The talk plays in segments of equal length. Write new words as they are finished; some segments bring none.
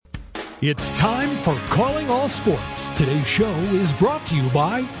It's time for Calling All Sports. Today's show is brought to you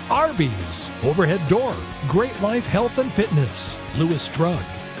by Arby's, Overhead Door, Great Life Health and Fitness, Lewis Drug,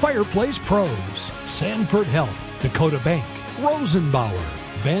 Fireplace Pros, Sanford Health, Dakota Bank, Rosenbauer,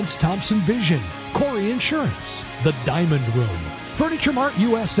 Vance Thompson Vision, Corey Insurance, The Diamond Room, Furniture Mart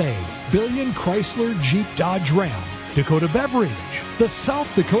USA, Billion Chrysler Jeep Dodge Ram, Dakota Beverage, the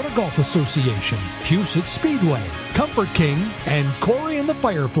South Dakota Golf Association, Puget Speedway, Comfort King, and Corey and the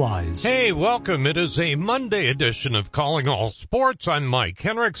Fireflies. Hey, welcome. It is a Monday edition of Calling All Sports. I'm Mike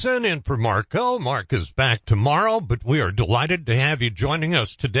Henriksen in for Marco. Mark is back tomorrow, but we are delighted to have you joining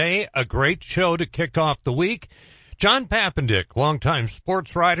us today. A great show to kick off the week. John Papendick, longtime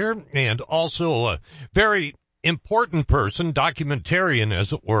sports writer and also a very important person, documentarian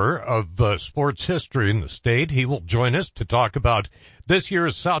as it were, of sports history in the state. He will join us to talk about this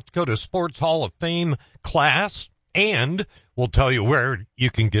year's South Dakota Sports Hall of Fame class, and we'll tell you where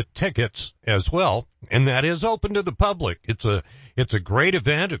you can get tickets as well. And that is open to the public. It's a great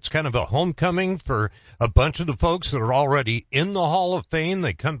event. It's kind of a homecoming for a bunch of the folks that are already in the Hall of Fame.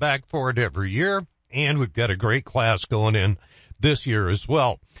 They come back for it every year, and we've got a great class going in this year as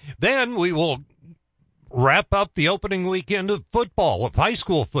well. Then we will wrap up the opening weekend of football, of high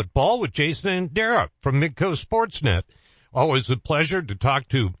school football, with Jason Andera from Midcoast Sportsnet. Always a pleasure to talk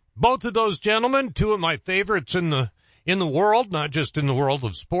to both of those gentlemen, two of my favorites in the world, not just in the world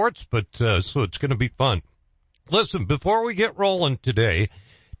of sports, but so it's going to be fun. Listen, before we get rolling today,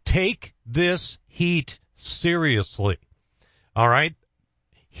 take this heat seriously. All right?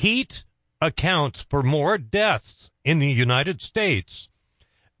 Heat accounts for more deaths in the United States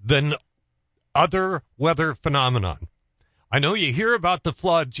than other weather phenomenon. I know you hear about the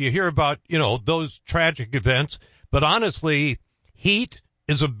floods, you hear about, those tragic events, but honestly, heat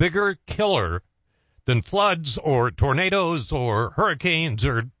is a bigger killer than floods or tornadoes or hurricanes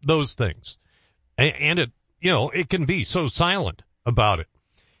or those things. And it can be so silent about it.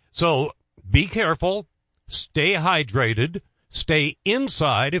 So be careful, stay hydrated, stay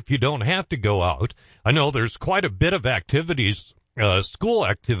inside if you don't have to go out. I know there's quite a bit of activities, school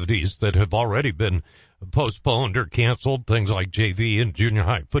activities that have already been postponed or canceled, things like JV and junior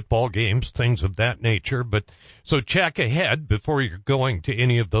high football games, things of that nature. But so check ahead before you're going to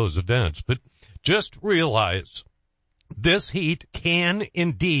any of those events. But just realize this heat can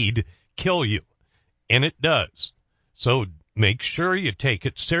indeed kill you, and it does. So make sure you take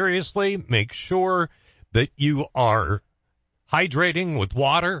it seriously. Make sure that you are hydrating with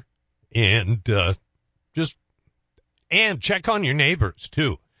water and and check on your neighbors,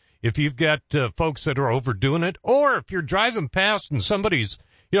 too. If you've got folks that are overdoing it, or if you're driving past and somebody's,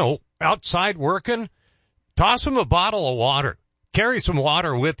 outside working, toss them a bottle of water. Carry some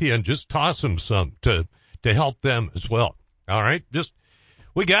water with you and just toss them some to help them as well. All right?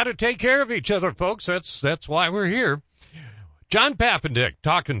 We got to take care of each other, folks. That's why we're here. John Papendick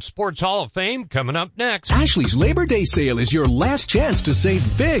talking Sports Hall of Fame coming up next. Ashley's Labor Day sale is your last chance to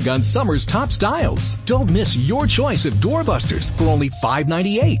save big on summer's top styles. Don't miss your choice of doorbusters for only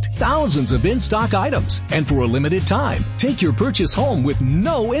 $5.98. Thousands of in-stock items. And for a limited time, take your purchase home with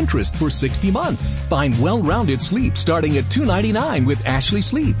no interest for 60 months. Find well-rounded sleep starting at $2.99 with Ashley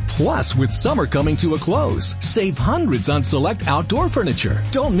Sleep. Plus, with summer coming to a close, save hundreds on select outdoor furniture.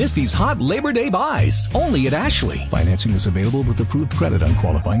 Don't miss these hot Labor Day buys. Only at Ashley. Financing is available with approved credit on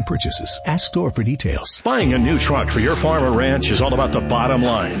qualifying purchases. Ask store for details. Buying a new truck for your farm or ranch is all about the bottom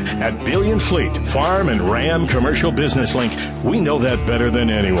line. At Billion Fleet, Farm and Ram Commercial Business Link, we know that better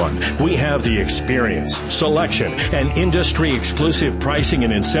than anyone. We have the experience, selection, and industry-exclusive pricing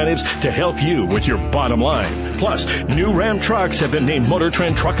and incentives to help you with your bottom line. Plus, new Ram trucks have been named Motor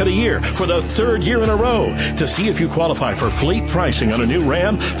Trend Truck of the Year for the third year in a row. To see if you qualify for fleet pricing on a new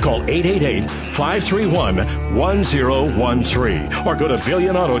Ram, call 888-531-1013. Or go to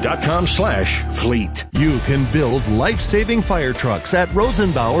billionauto.com/fleet. You can build life-saving fire trucks at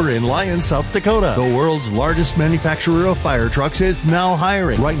Rosenbauer in Lyon, South Dakota. The world's largest manufacturer of fire trucks is now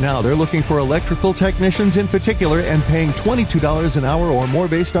hiring. Right now, they're looking for electrical technicians in particular and paying $22 an hour or more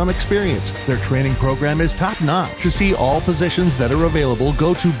based on experience. Their training program is top-notch. To see all positions that are available,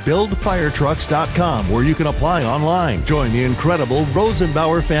 go to buildfiretrucks.com where you can apply online. Join the incredible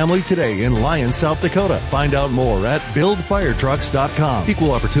Rosenbauer family today in Lyon, South Dakota. Find out more at buildfiretrucks.com.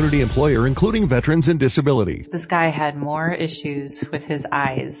 Equal opportunity employer, including veterans and disability. This guy had more issues with his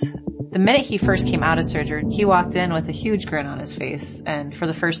eyes The minute he first came out of surgery, he walked in with a huge grin on his face, and for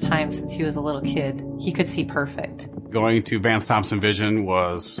the first time since he was a little kid, he could see perfect. Going to Vance Thompson Vision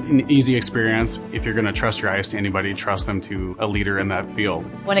was an easy experience. If you're going to trust your eyes to anybody, trust them to a leader in that field.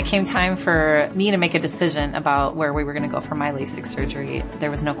 When it came time for me to make a decision about where we were going to go for my LASIK surgery,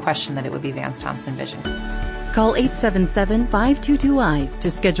 there was no question that it would be Vance Thompson Vision. Call 877-522-EYES to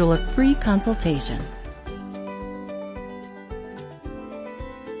schedule a free consultation.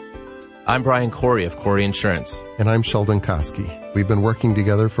 I'm Brian Corey of Corey Insurance. And I'm Sheldon Koski. We've been working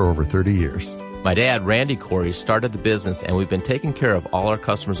together for over 30 years. My dad, Randy Corey, started the business, and we've been taking care of all our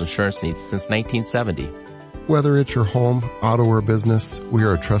customers' insurance needs since 1970. Whether it's your home, auto, or business, we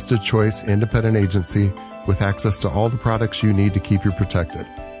are a trusted choice independent agency with access to all the products you need to keep you protected.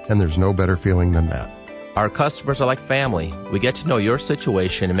 And there's no better feeling than that. Our customers are like family. We get to know your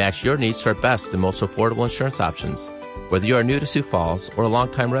situation and match your needs to our best and most affordable insurance options. Whether you are new to Sioux Falls or a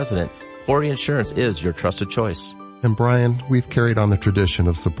longtime resident, Corey Insurance is your trusted choice. And Brian, we've carried on the tradition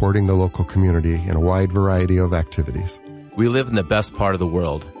of supporting the local community in a wide variety of activities. We live in the best part of the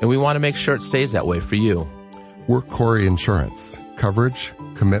world, and we want to make sure it stays that way for you. We're Corey Insurance. Coverage,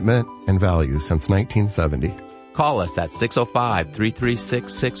 commitment, and value since 1970. Call us at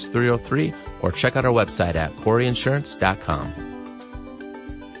 605-336-6303 or check out our website at coreyinsurance.com.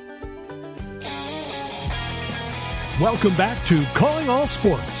 Welcome back to Calling All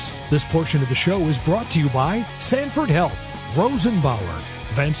Sports. This portion of the show is brought to you by Sanford Health, Rosenbauer,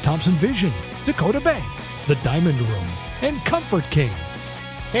 Vance Thompson Vision, Dakota Bank, The Diamond Room, and Comfort King.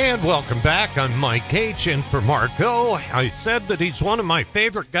 And welcome back. I'm Mike H. in for Marco. I said that he's one of my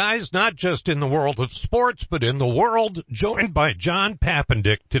favorite guys, not just in the world of sports, but in the world, joined by John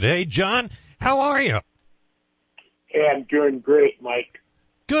Papendick today. John, how are you? Hey, I'm doing great, Mike.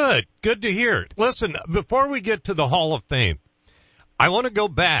 Good. Good to hear. Listen, before we get to the Hall of Fame, I want to go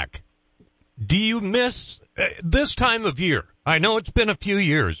back. Do you miss this time of year? I know it's been a few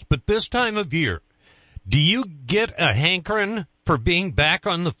years, but this time of year, do you get a hankering for being back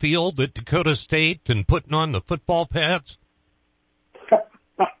on the field at Dakota State and putting on the football pads?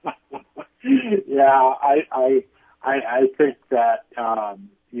 Yeah, I think that, all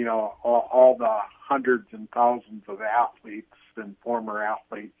the hundreds and thousands of athletes and former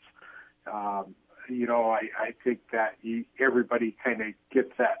athletes, I think that everybody kind of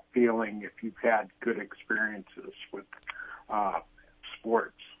gets that feeling if you've had good experiences with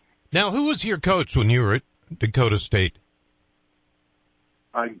sports. Now, who was your coach when you were at Dakota State?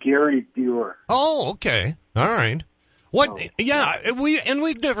 Gary Buer. Oh, okay. All right. Yeah,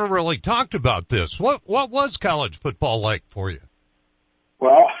 we've never really talked about this. What was college football like for you?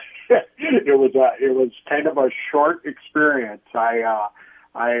 Well, it was kind of a short experience. I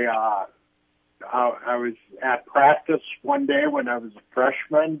was at practice one day when I was a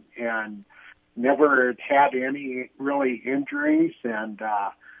freshman and never had any really injuries, and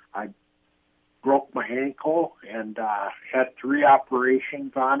I broke my ankle and had 3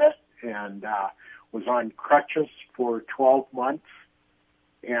 operations on it, and was on crutches for 12 months.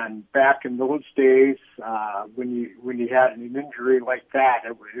 And back in those days, when you had an injury like that,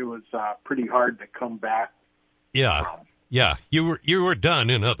 it was pretty hard to come back. Yeah, you were done.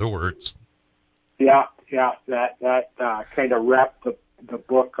 In other words. Yeah. That kind of wrapped the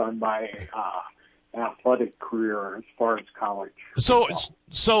book on my athletic career as far as college. So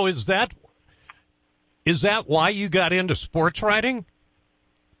is that why you got into sports writing?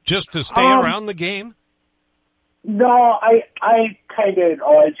 Just to stay around the game? No, I kind of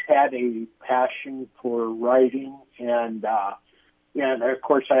always had a passion for writing, and of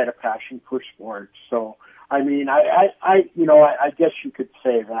course I had a passion for sports. So I mean, I guess you could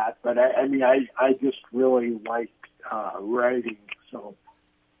say that, but I just really liked writing. So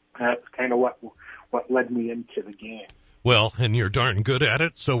that's kind of what led me into the game. Well, and you're darn good at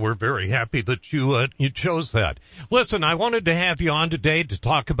it, so we're very happy that you chose that. Listen, I wanted to have you on today to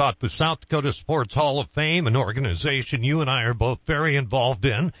talk about the South Dakota Sports Hall of Fame, an organization you and I are both very involved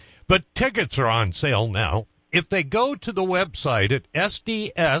in, but tickets are on sale now. If they go to the website at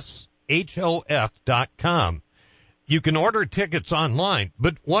sdshof.com, you can order tickets online,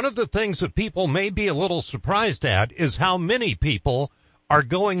 but one of the things that people may be a little surprised at is how many people are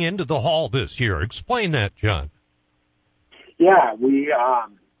going into the hall this year. Explain that, John. Yeah, we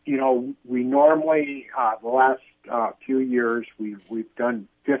normally, the last few years, we've done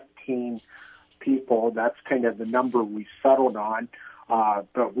 15 people. That's kind of the number we settled on.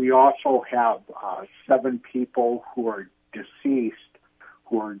 But we also have 7 people who are deceased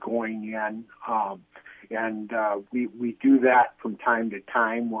who are going in. And we do that from time to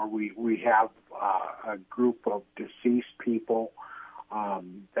time where we have a group of deceased people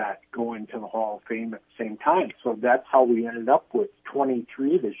that go into the Hall of Fame at the same time. So that's how we ended up with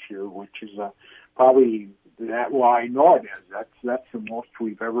 23 this year, which is probably that. Well, I know it is. That's the most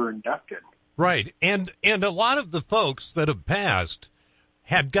we've ever inducted. Right, and a lot of the folks that have passed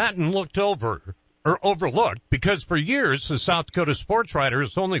had gotten looked over or overlooked because for years the South Dakota Sports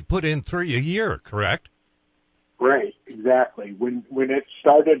Writers only put in 3 a year. Correct? Right, exactly. When it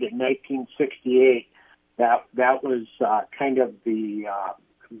started in 1968. That was kind of the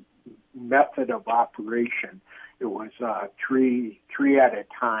method of operation. It was three at a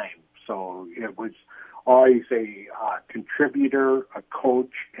time. So it was always a contributor, a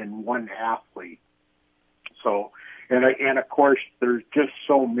coach, and one athlete. So, and of course, there's just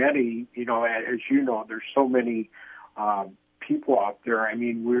so many. As you know, there's so many people out there. I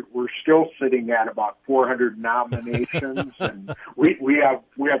mean, we're still sitting at about 400 nominations, and we have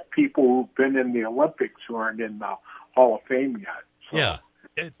people who've been in the Olympics who aren't in the Hall of Fame yet. So. Yeah,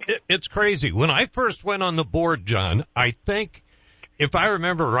 it's crazy. When I first went on the board, John, I think, if I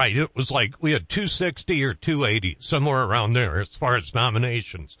remember right, it was like we had 260 or 280, somewhere around there as far as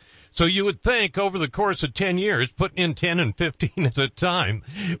nominations. So you would think over the course of 10 years, putting in 10 and 15 at a time,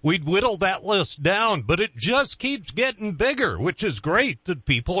 we'd whittle that list down, but it just keeps getting bigger, which is great that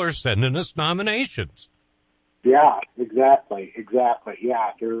people are sending us nominations. Yeah, exactly. Yeah,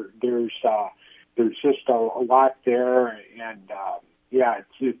 there's just a lot there, and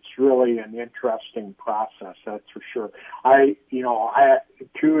it's really an interesting process, that's for sure.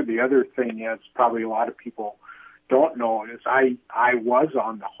 The other thing is probably a lot of people don't know is I was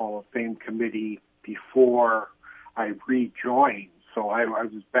on the Hall of Fame committee before I rejoined. So I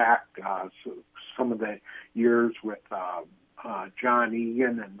was back some of the years with John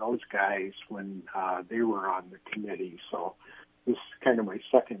Egan and those guys when they were on the committee. So this is kind of my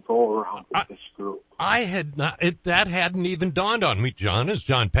second go around with this group. That hadn't even dawned on me, John, as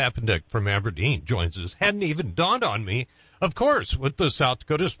John Papendick from Aberdeen joins us. Hadn't even dawned on me, of course, with the South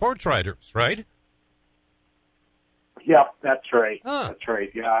Dakota Sports Writers, right? Yeah, that's right. Huh. That's right.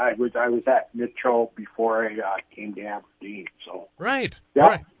 Yeah, I was at Mitchell before I came to Aberdeen. So right. Yeah.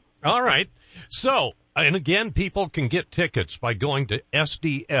 Right. All right. So, and again, people can get tickets by going to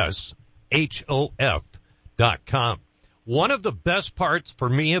sdshof.com. One of the best parts for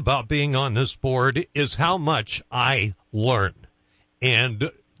me about being on this board is how much I learn, and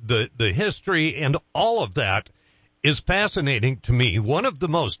the history and all of that is fascinating to me. One of the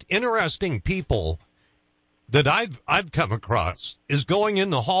most interesting people that I've come across is going in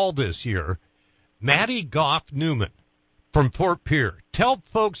the hall this year, Maddie Goff Newman from Fort Pierre. Tell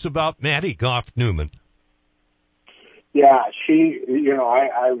folks about Maddie Goff Newman. Yeah, she,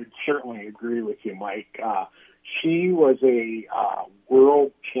 I would certainly agree with you, Mike. She was a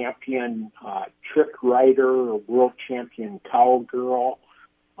world champion trick rider, a world champion cowgirl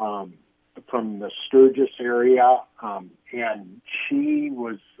from the Sturgis area, and she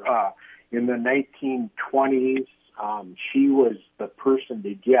was in the 1920s. She was the person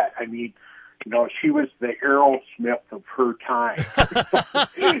to get. I mean, she was the Aerosmith of her time.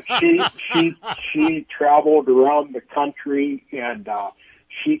 she traveled around the country, and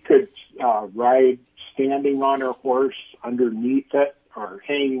she could ride standing on her horse underneath it or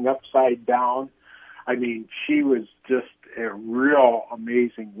hanging upside down. I mean, she was just a real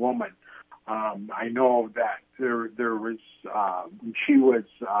amazing woman. I know that there was she was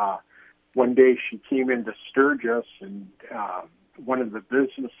one day she came into Sturgis, and one of the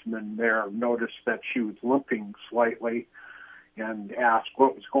businessmen there noticed that she was limping slightly and asked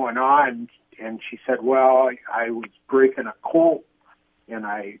what was going on. And she said, well, I was breaking a colt and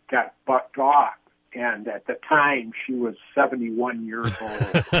I got bucked off. And at the time, she was 71 years old.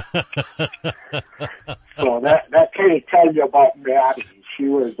 So that kind of tells you about Maddie. She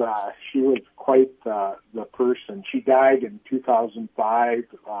was quite the person. She died in 2005,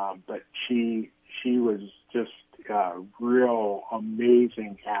 but she was just a real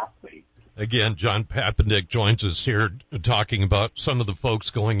amazing athlete. Again, John Papendick joins us here talking about some of the folks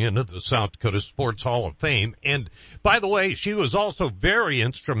going into the South Dakota Sports Hall of Fame. And by the way, she was also very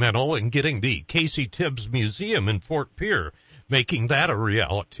instrumental in getting the Casey Tibbs Museum in Fort Pierre, making that a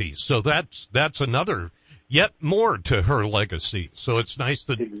reality. So that's another, yet more to her legacy. So it's nice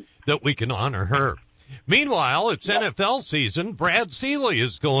that we can honor her. Meanwhile, it's NFL season. Brad Seeley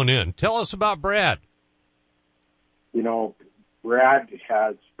is going in. Tell us about Brad. Brad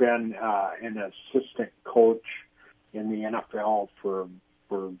has been an assistant coach in the NFL for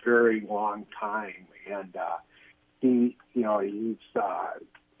a very long time, and he's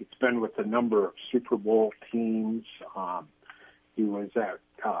been with a number of Super Bowl teams. He was at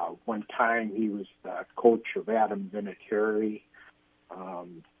one time he was the coach of Adam Vinatieri.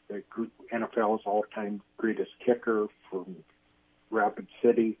 the NFL's all-time greatest kicker from Rapid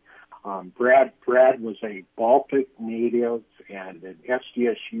City. Brad was a Baltic native and an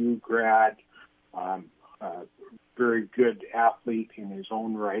SDSU grad, very good athlete in his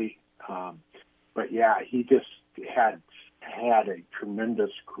own right. But yeah, he just had a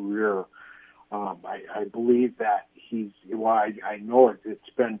tremendous career. I believe that I know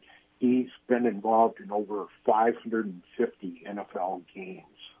he's been involved in over 550 NFL games.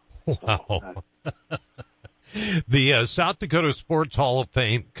 Wow. The South Dakota Sports Hall of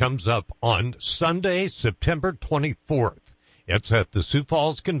Fame comes up on Sunday, September 24th. It's at the Sioux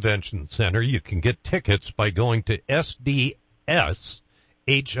Falls Convention Center. You can get tickets by going to SDSHOF,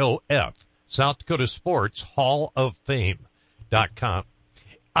 South Dakota Sports Hall of Fame.com.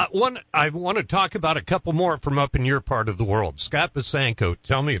 I want to talk about a couple more from up in your part of the world. Scott Basanko,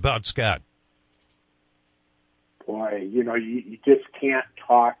 tell me about Scott. Boy, you just can't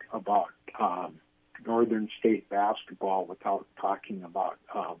talk about Northern State basketball without talking about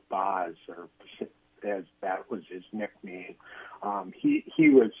Boz, or as that was his nickname. He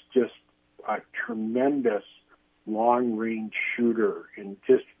was just a tremendous long-range shooter and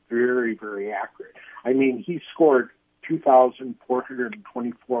just very, very accurate. I mean, he scored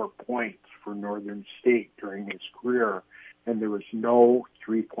 2,424 points for Northern State during his career, and there was no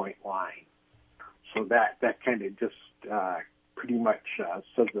three-point line. So that kind of just pretty much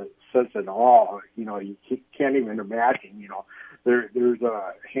says it all. You can't even imagine. There's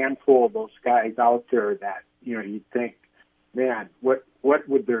a handful of those guys out there that you'd think, man, what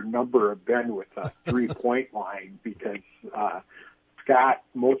would their number have been with a three-point line? Because Scott,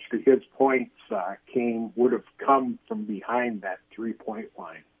 most of his points would have come from behind that three-point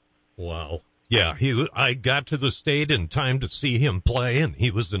line. Wow. Yeah, I got to the state in time to see him play, and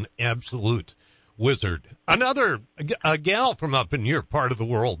he was an absolute wizard. Another gal from up in your part of the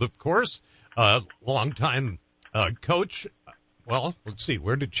world, of course, longtime coach. Well, let's see,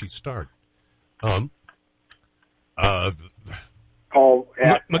 where did she start? McLaughlin.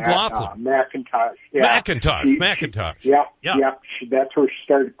 McIntosh. Yeah. McIntosh. Yeah. That's where she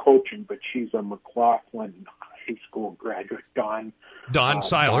started coaching, but she's a McLaughlin high school graduate. Dawn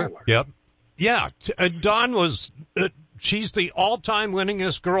Seiler. Yep. Yeah. Dawn was, she's the all-time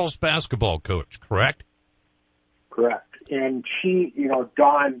winningest girls basketball coach, correct? Correct. And she,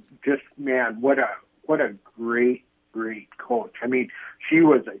 Dawn, just, man, what a great coach. I mean, she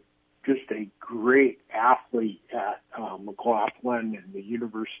was just a great athlete at McLaughlin and the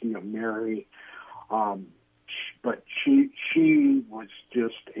University of Mary. But she was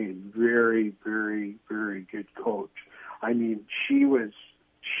just a very, very, very good coach. I mean, she was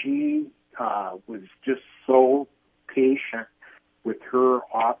just so patient with her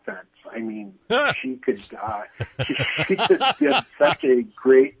offense. I mean, she just did such a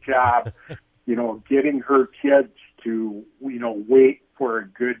great job, getting her kids to, wait for a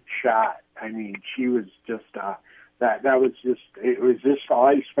good shot. I mean, she was just, it was just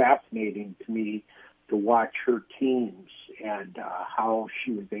always fascinating to me to watch her teams and how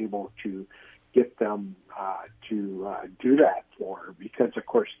she was able to get them to do that for her. Because of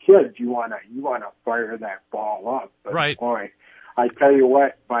course, kids, you wanna fire that ball up. But right. Boy, I tell you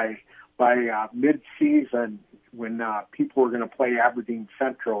what, by mid-season, when people were going to play Aberdeen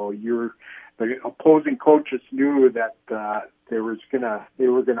Central, the opposing coaches knew that they were going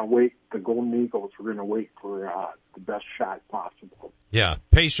to wait. The Golden Eagles were going to wait for the best shot possible. Yeah,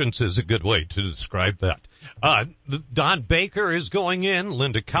 patience is a good way to describe that. Don Baker is going in.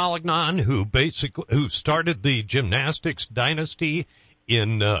 Linda Collignon, who started the gymnastics dynasty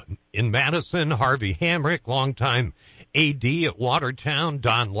in Madison. Harvey Hamrick, longtime AD at Watertown.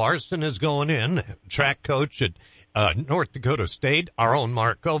 Don Larson is going in. Track coach at North Dakota State. Our own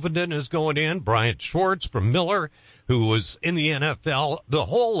Mark Ovenden is going in. Bryant Schwartz from Miller, who was in the NFL. The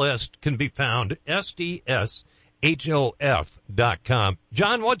whole list can be found SDSHOF.com.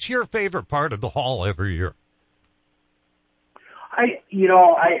 John, what's your favorite part of the hall every year? I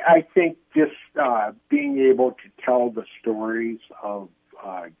think just being able to tell the stories of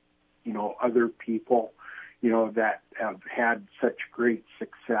other people that have had such great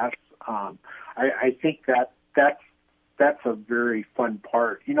success. I think that's a very fun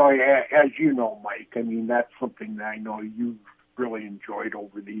part. As you know, Mike, I mean, that's something that I know you've really enjoyed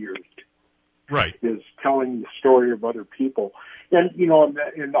over the years. Right. Is telling the story of other people. And,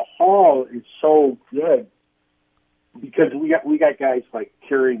 and the hall is so good because we got guys like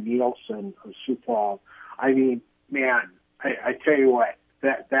Kerry Nielsen of Sioux Falls. I mean, man, I tell you what,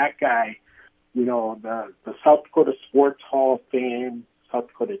 that guy, the South Dakota Sports Hall of Fame, South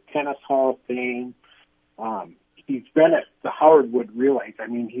Dakota Tennis Hall of Fame, he's been at the Howard Wood Relays. I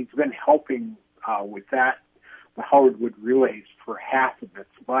mean, he's been helping with that, the Howard Wood Relays, for half of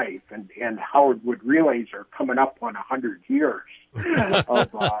its life, and Howard Wood Relays are coming up on 100 years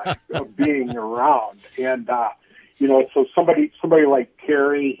of being around. And so somebody like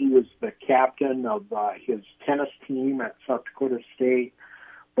Terry, he was the captain of his tennis team at South Dakota State,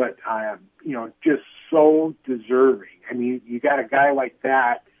 but just so deserving. I mean, you got a guy like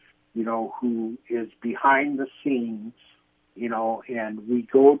that, who is behind the scenes, and we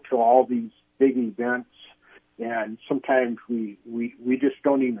go to all these big events, and sometimes we just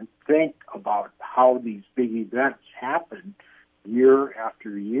don't even think about how these big events happen year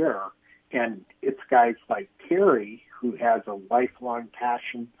after year. And it's guys like Terry who has a lifelong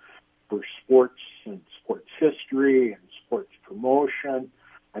passion for sports and sports history and sports promotion.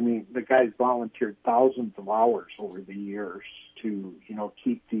 I mean, the guy's volunteered thousands of hours over the years to,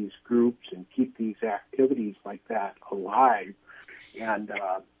 keep these groups and keep these activities like that alive. And,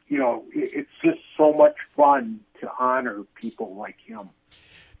 it's just so much fun to honor people like him.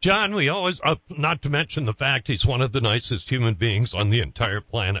 John, we always, not to mention the fact he's one of the nicest human beings on the entire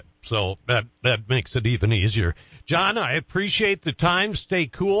planet. So that makes it even easier. John, I appreciate the time. Stay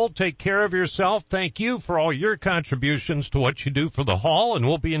cool. Take care of yourself. Thank you for all your contributions to what you do for the Hall, and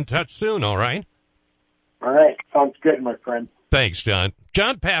we'll be in touch soon, all right? All right. Sounds good, my friend. Thanks, John.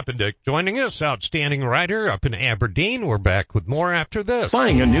 John Papendick joining us, outstanding writer up in Aberdeen. We're back with more after this.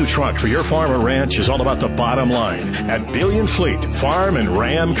 Buying a new truck for your farm or ranch is all about the bottom line. At Billion Fleet, Farm and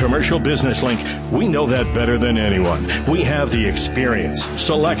Ram Commercial Business Link, we know that better than anyone. We have the experience,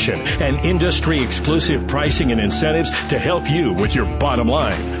 selection, and industry-exclusive pricing and incentives to help you with your bottom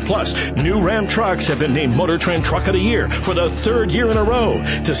line. Plus, new Ram trucks have been named Motor Trend Truck of the Year for the third year in a row.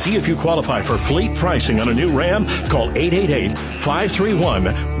 To see if you qualify for fleet pricing on a new Ram, call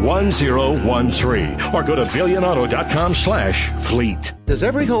 888-531-1013 or go to billionauto.com/fleet. Does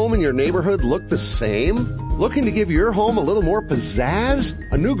every home in your neighborhood look the same? Looking to give your home a little more pizzazz?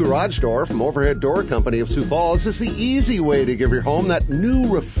 A new garage door from Overhead Door Company of Sioux Falls is the easy way to give your home that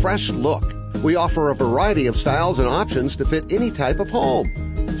new, refreshed look. We offer a variety of styles and options to fit any type of home.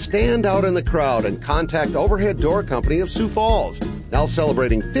 Stand out in the crowd and contact Overhead Door Company of Sioux Falls. Now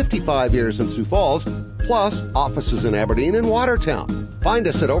celebrating 55 years in Sioux Falls, plus offices in Aberdeen and Watertown. Find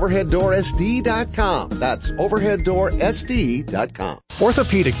us at overheaddoorsd.com. That's overheaddoorsd.com.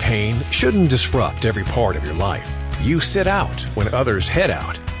 Orthopedic pain shouldn't disrupt every part of your life. You sit out when others head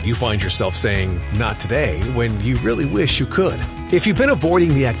out. You find yourself saying, not today, when you really wish you could. If you've been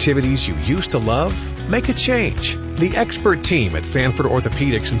avoiding the activities you used to love, make a change. The expert team at Sanford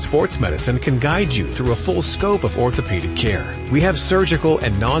Orthopedics and Sports Medicine can guide you through a full scope of orthopedic care. We have surgical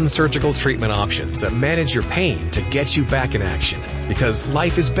and non-surgical treatment options that manage your pain to get you back in action. Because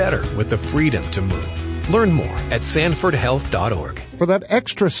life is better with the freedom to move. Learn more at sanfordhealth.org. For that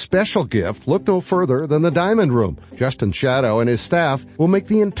extra special gift, look no further than the Diamond Room. Justin Shadow and his staff will make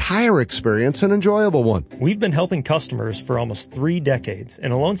the entire experience an enjoyable one. We've been helping customers for almost 3 decades,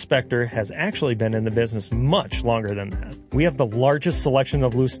 and Alone Spectre has actually been in the business much longer than that. We have the largest selection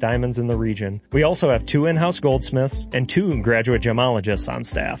of loose diamonds in the region. We also have 2 in-house goldsmiths and 2 graduate gemologists on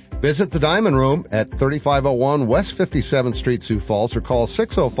staff. Visit the Diamond Room at 3501 West 57th Street, Sioux Falls, or call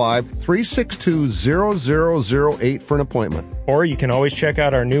 605-362-0008 for an appointment. Or you can always check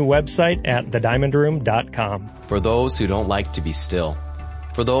out our new website at thediamondroom.com. For those who don't like to be still.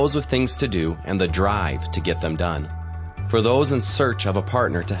 For those with things to do and the drive to get them done. For those in search of a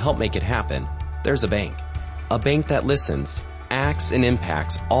partner to help make it happen, there's a bank. A bank that listens, acts, and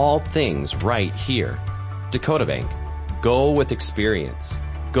impacts all things right here. Dakota Bank. Go with experience.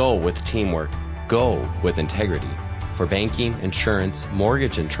 Go with teamwork. Go with integrity. For banking, insurance,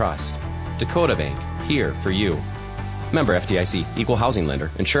 mortgage, and trust. Dakota Bank. Here for you. Member FDIC, equal housing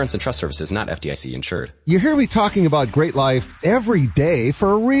lender, insurance and trust services, not FDIC insured. You hear me talking about great life every day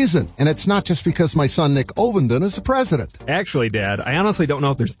for a reason, and it's not just because my son Nick Ovenden is the president. Actually, Dad, I honestly don't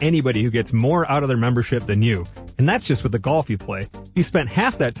know if there's anybody who gets more out of their membership than you, and that's just with the golf you play. You spent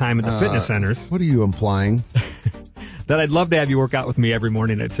half that time at the fitness centers. What are you implying? That I'd love to have you work out with me every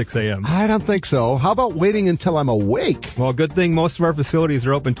morning at 6 a.m. I don't think so. How about waiting until I'm awake? Well, good thing most of our facilities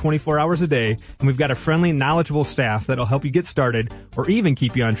are open 24 hours a day, and we've got a friendly, knowledgeable staff that'll help you get started or even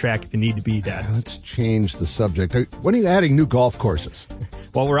keep you on track if you need to be, Dad. Let's change the subject. When are you adding new golf courses?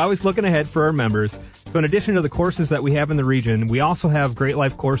 Well, we're always looking ahead for our members. So in addition to the courses that we have in the region, we also have Great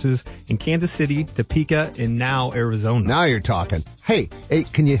Life courses in Kansas City, Topeka, and now Arizona. Now you're talking. Hey,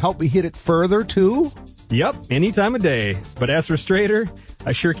 can you help me hit it further, too? Yep, any time of day. But as for straighter,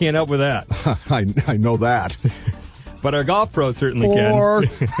 I sure can't help with that. I know that. but our golf pros certainly can.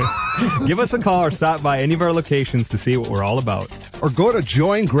 Give us a call or stop by any of our locations to see what we're all about. Or go to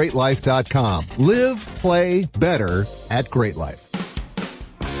joingreatlife.com. Live, play better at Great Life.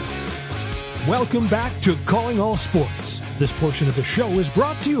 Welcome back to Calling All Sports. This portion of the show is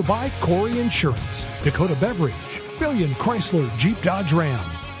brought to you by Corey Insurance, Dakota Beverage, Billion Chrysler Jeep Dodge Ram,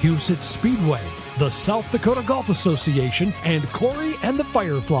 Huset Speedway, the South Dakota Golf Association, and Corey and the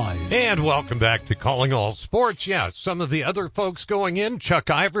Fireflies. And welcome back to Calling All Sports. Yeah, some of the other folks going in,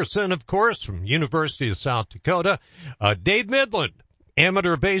 Chuck Iverson, of course, from University of South Dakota, Dave Midland,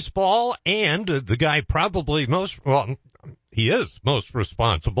 amateur baseball, and the guy probably he is most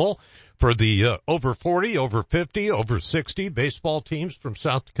responsible for the over 40, over 50, over 60 baseball teams from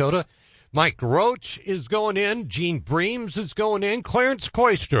South Dakota. Mike Roach is going in. Gene Breams is going in. Clarence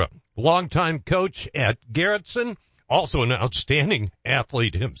Koistra, longtime coach at Garrettson, also an outstanding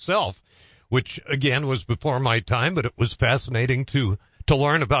athlete himself, which, again, was before my time, but it was fascinating to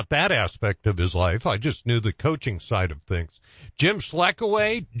learn about that aspect of his life. I just knew the coaching side of things. Jim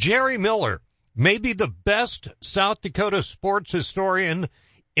Schleckaway, Jerry Miller, maybe the best South Dakota sports historian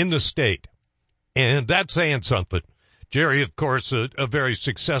in the state. And that's saying something. Jerry, of course, a very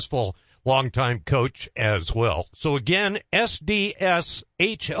successful longtime coach as well. So again, SDSHOF.com.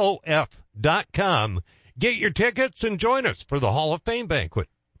 Get your tickets and join us for the Hall of Fame banquet.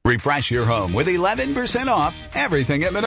 Refresh your home with 11% off everything at